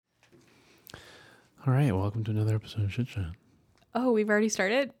All right, welcome to another episode of Shit Chat. Oh, we've already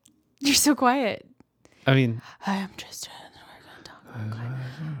started? You're so quiet. I mean... Hi, I'm Tristan. We're going to talk real quick.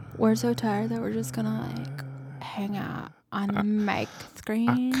 We're so tired that we're just going to, hang out on the mic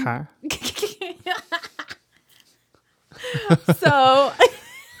screen. So,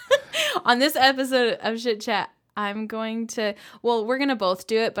 on this episode of Shit Chat, we're going to both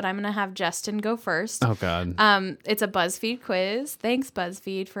do it, but I'm going to have Justin go first. Oh, God. It's a BuzzFeed quiz. Thanks,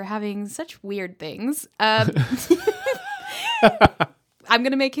 BuzzFeed, for having such weird things. I'm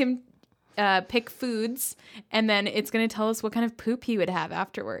going to make him pick foods, and then it's going to tell us what kind of poop he would have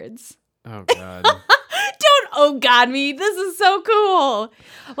afterwards. Oh, God. Don't oh God me. This is so cool.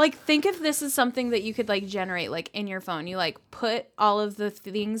 Like, think if this is something that you could, like, generate, like, in your phone. You, like, put all of the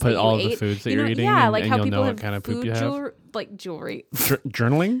things Put that all you of ate. the foods that you know, you're eating, yeah, and, like and how you'll people know have what kind of food poop you have. jewelry.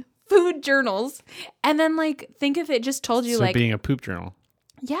 Journaling? Food journals. And then, like, think if it just told you, So like... being a poop journal.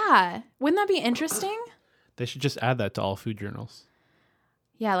 Yeah. Wouldn't that be interesting? They should just add that to all food journals.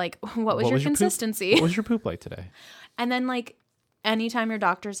 Yeah, like, what was your consistency? What was your poop like today? And then, like, anytime your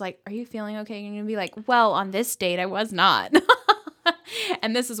doctor's like, are you feeling okay? And you're going to be like, well, on this date, I was not.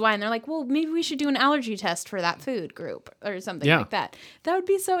 And this is why. And they're like, well, maybe we should do an allergy test for that food group or something like that. That would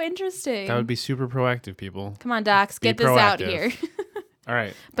be so interesting. That would be super proactive, people. Come on, docs, get this out here. All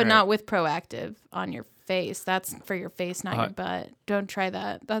right. But not with Proactiv on your face. That's for your face, not your butt. Don't try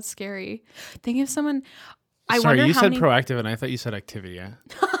that. That's scary. Think of someone... Sorry, you said proactive, and I thought you said Activia.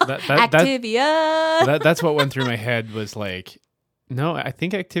 Activia. That's what went through my head was like, no, I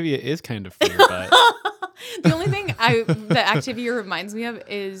think Activia is kind of for your butt. The only thing that Activia reminds me of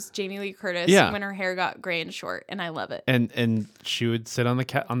is Jamie Lee Curtis when her hair got gray and short, and I love it. And she would sit on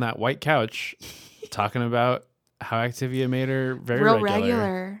on that white couch talking about how Activia made her very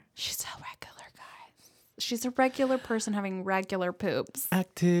regular. She's a regular, guys. She's a regular person having regular poops.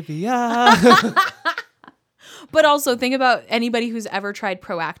 Activia. But also think about anybody who's ever tried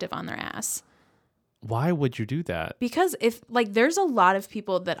Proactiv on their ass. Why would you do that? Because there's a lot of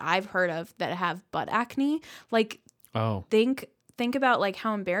people that I've heard of that have butt acne. Like, think about like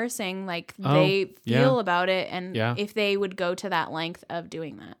how embarrassing they feel about it, and if they would go to that length of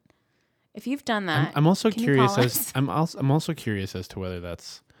doing that. If you've done that, I'm also curious I'm also curious as to whether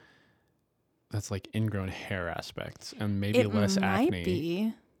that's like ingrown hair aspects and maybe less acne. It might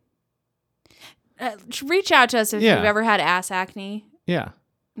be. Reach out to us if you've ever had ass acne. Yeah.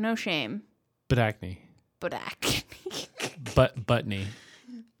 No shame. Butt acne. Butt acne. Buttney.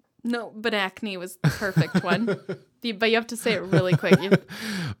 No, butt acne was the perfect one. But you have to say it really quick.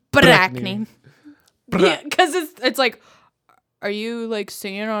 Butt acne. Yeah, because it's like, are you like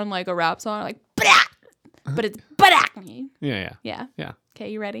singing on like a rap song? Like, but it's butt acne. Yeah. Okay,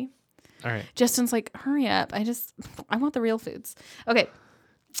 you ready? All right. Justin's like, hurry up. I want the real foods. Okay.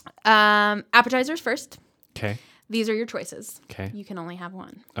 Appetizers first. Okay. These are your choices. Okay. You can only have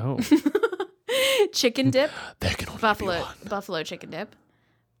one. Oh. Chicken dip. There can only be one. Buffalo chicken dip.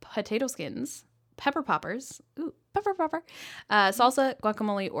 Potato skins. Pepper poppers. Ooh, pepper popper. Salsa,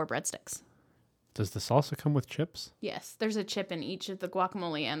 guacamole, or breadsticks. Does the salsa come with chips? Yes, there's a chip in each of the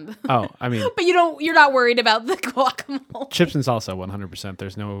guacamole and. I mean. But you're not worried about the guacamole. Chips and salsa, 100%.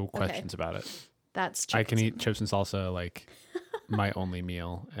 There's no questions about it. That's. I can eat chips and salsa like my only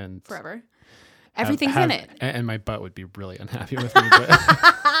meal and forever. Everything's in it. And my butt would be really unhappy with me. But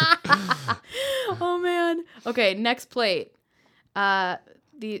oh man. Okay, next plate.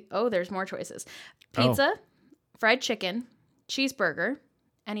 There's more choices. Pizza, fried chicken, cheeseburger.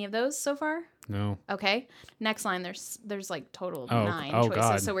 Any of those so far? No. Okay. Next line, there's like total 9 choices.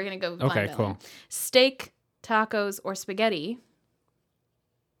 God. So we're gonna go. Okay, cool. Steak, tacos, or spaghetti.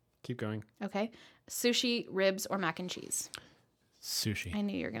 Keep going. Okay. Sushi, ribs, or mac and cheese. Sushi. I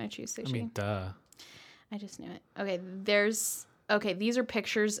knew you were gonna choose sushi. I mean, duh. I just knew it. Okay, these are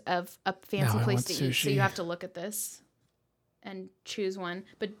pictures of a fancy place to eat. So you have to look at this and choose one.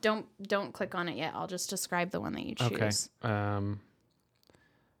 But don't click on it yet. I'll just describe the one that you choose. Okay.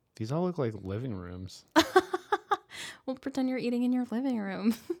 These all look like living rooms. Well, pretend you're eating in your living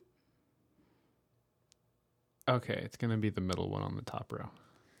room. Okay, it's gonna be the middle one on the top row.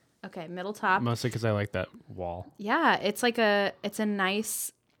 Okay, middle top. Mostly because I like that wall. Yeah, it's a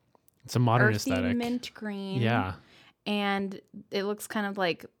nice. It's a modern earthy aesthetic. Mint green. Yeah. And it looks kind of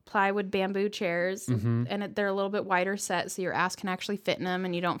like plywood bamboo chairs, and they're a little bit wider set, so your ass can actually fit in them,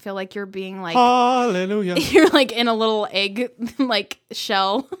 and you don't feel like you're being like hallelujah. You're like in a little egg like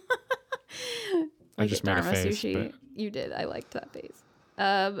shell. I just made a face. Sushi. You did. I liked that face.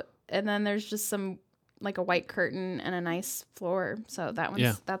 And then there's just some like a white curtain and a nice floor. So that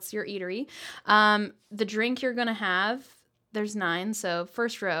one's that's your eatery. The drink you're gonna have There's 9. So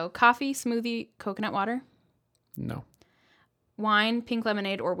first row, coffee, smoothie, coconut water, No. wine, pink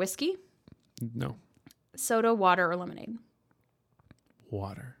lemonade, or whiskey, No. soda, water, or lemonade.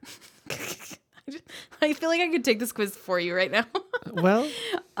 Water. I feel like I could take this quiz for you right now. Well,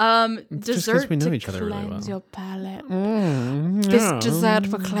 Dessert we know to each other really cleanse well. your palate. yeah. This dessert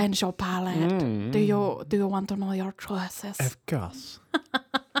will cleanse your palate. Do you want to know your choices? Of course.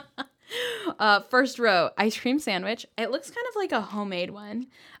 First row, ice cream sandwich. It looks kind of like a homemade one.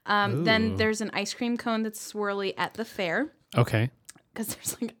 Then Ooh. there's an ice cream cone that's swirly at the fair Okay. because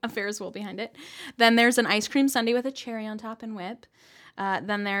there's like a Ferris wheel behind it. Then there's an ice cream sundae with a cherry on top and whip.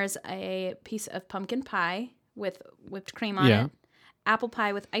 Then there's a piece of pumpkin pie with whipped cream on Yeah. it. Apple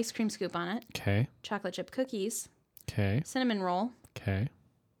pie with ice cream scoop on it. Okay. Chocolate chip cookies. Okay. Cinnamon roll. Okay.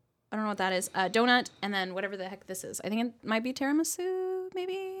 I don't know what that is. Donut. And then whatever the heck this is. I think it might be tiramisu,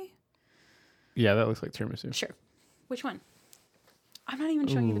 maybe? Yeah, that looks like tiramisu. Sure. Which one? I'm not even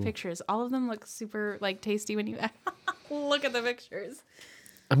showing you the Ooh. pictures. All of them look super like tasty when you look at the pictures.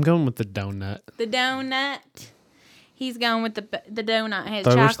 I'm going with the donut. The donut. He's going with the donut. It has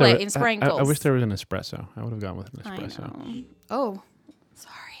Though I wish there chocolate were- and sprinkles. I wish there was an espresso. I would have gone with an I espresso. know. Oh,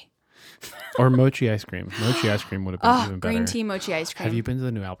 sorry. Or mochi ice cream. Mochi ice cream would have been even better. Green tea mochi ice cream. Have you been to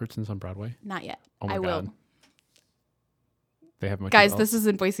the new Albertsons on Broadway? Not yet. Oh my I will. God. They have mochi. Guys, balls. this is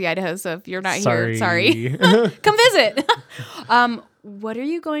in Boise, Idaho, so if you're not Sorry. here, sorry. Come visit. What are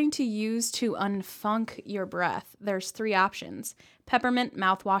you going to use to unfunk your breath? There's 3 options. Peppermint,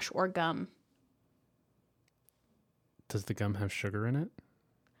 mouthwash, or gum. Does the gum have sugar in it?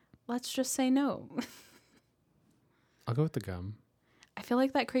 Let's just say no. I'll go with the gum. I feel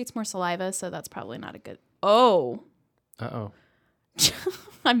like that creates more saliva, so that's probably not a good... Oh. Uh-oh.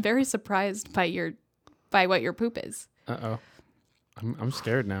 I'm very surprised by what your poop is. Uh-oh. I'm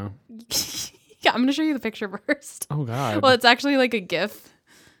scared now. Yeah, I'm going to show you the picture first. Oh, God. Well, it's actually like a GIF.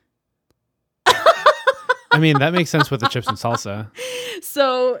 I mean, that makes sense with the chips and salsa.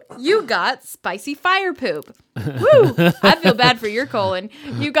 So you got spicy fire poop. Woo! I feel bad for your colon.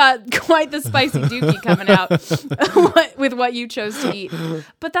 You got quite the spicy dookie coming out with what you chose to eat.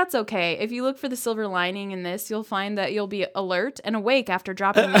 But that's okay. If you look for the silver lining in this, you'll find that you'll be alert and awake after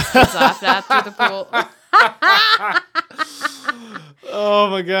dropping these kids off through the pool. Oh,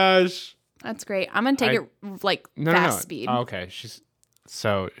 my gosh. That's great. I'm going to take it like fast speed. Oh, okay.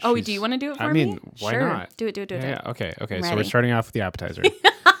 So Oh, she's- do you want to do it for I me? mean, why Sure. not? Do it. Yeah. Okay. I'm So we're ready. starting off with the appetizer.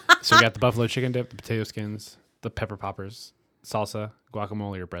 So we got the buffalo chicken dip, the potato skins, the pepper poppers, salsa,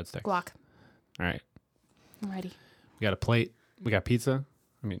 guacamole, or breadsticks. Guac. All right. I'm ready. We got a plate. We got pizza.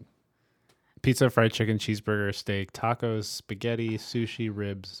 Pizza, fried chicken, cheeseburger, steak, tacos, spaghetti, sushi,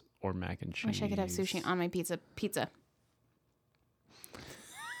 ribs, or mac and cheese. Wish I could have sushi on my pizza.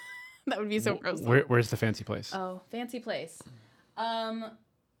 That would be so gross. Where's the fancy place? Oh, fancy place.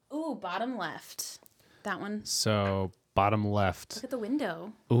 Bottom left. That one. So bottom left. Look at the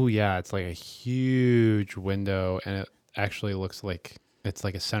window. Oh yeah, it's like a huge window, and it actually looks like it's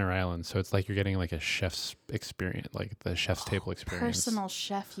like a center island. So it's like you're getting like a chef's experience, like the chef's table experience. Personal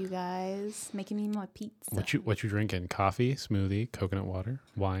chef, you guys, making me my pizza. What you drinking? Coffee, smoothie, coconut water,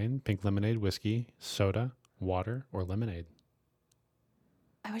 wine, pink lemonade, whiskey, soda, water, or lemonade?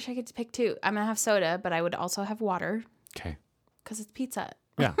 I wish I could pick 2. I'm gonna have soda, but I would also have water Okay. because it's pizza.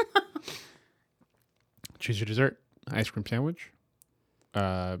 Yeah. Choose your dessert. Ice cream sandwich.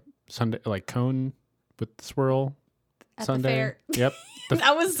 Sundae, like cone with the swirl. At Sundae. the fair. Yep.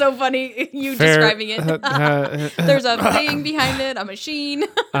 That was so funny. You Fair- describing it. There's a thing behind it. A machine.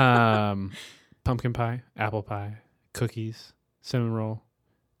 Pumpkin pie, apple pie, cookies, cinnamon roll,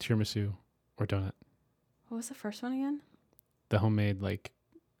 tiramisu, or donut. What was the first one again? The homemade like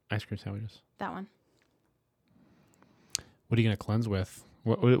ice cream sandwiches. That one. What are you gonna cleanse with?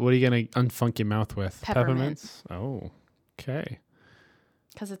 What are you gonna unfunk your mouth with? Peppermint. Peppermints? Oh, okay.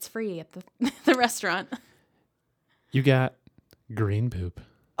 Because it's free at the restaurant. You got green poop.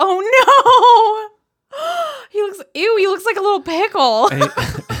 Oh no! He looks like a little pickle.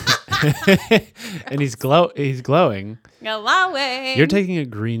 And he's glowing. Glowing. You're taking a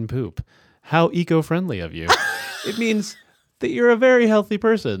green poop. How eco-friendly of you. It means that you're a very healthy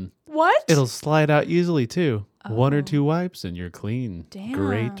person. What? It'll slide out easily too. 1 or 2 wipes and you're clean. Damn.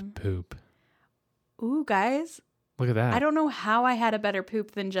 Great poop. Ooh, guys. Look at that. I don't know how I had a better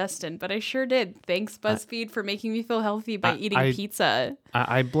poop than Justin, but I sure did. Thanks, BuzzFeed, for making me feel healthy by eating pizza.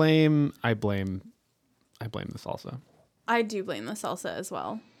 I blame the salsa. I do blame the salsa as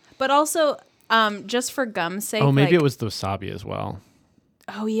well. But also, just for gum's sake. Oh, maybe like, it was the wasabi as well.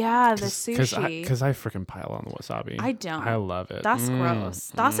 Oh yeah, the sushi. Because I freaking pile on the wasabi. I don't. I love it. That's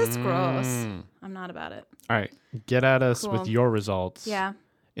gross. Das is gross. I'm not about it. All right. Get at us Cool. with your results. Yeah.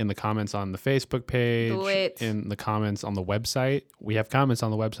 In the comments on the Facebook page. Do it. In the comments on the website. We have comments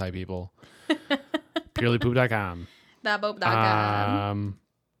on the website, people. Purelypoop.com.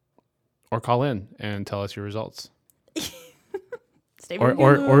 Or call in and tell us your results. Stay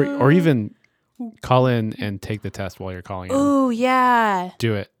or even call in and take the test while you're calling in. Oh yeah.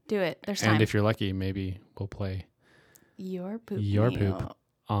 Do it. There's time. And if you're lucky, maybe we'll play your poop.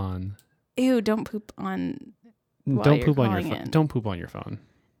 On. Ew! Don't poop on. Don't poop on your phone. Don't poop on your phone.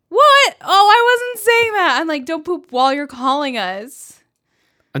 What? Oh, I wasn't saying that. I'm like, don't poop while you're calling us.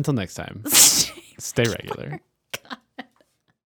 Until next time. Stay regular.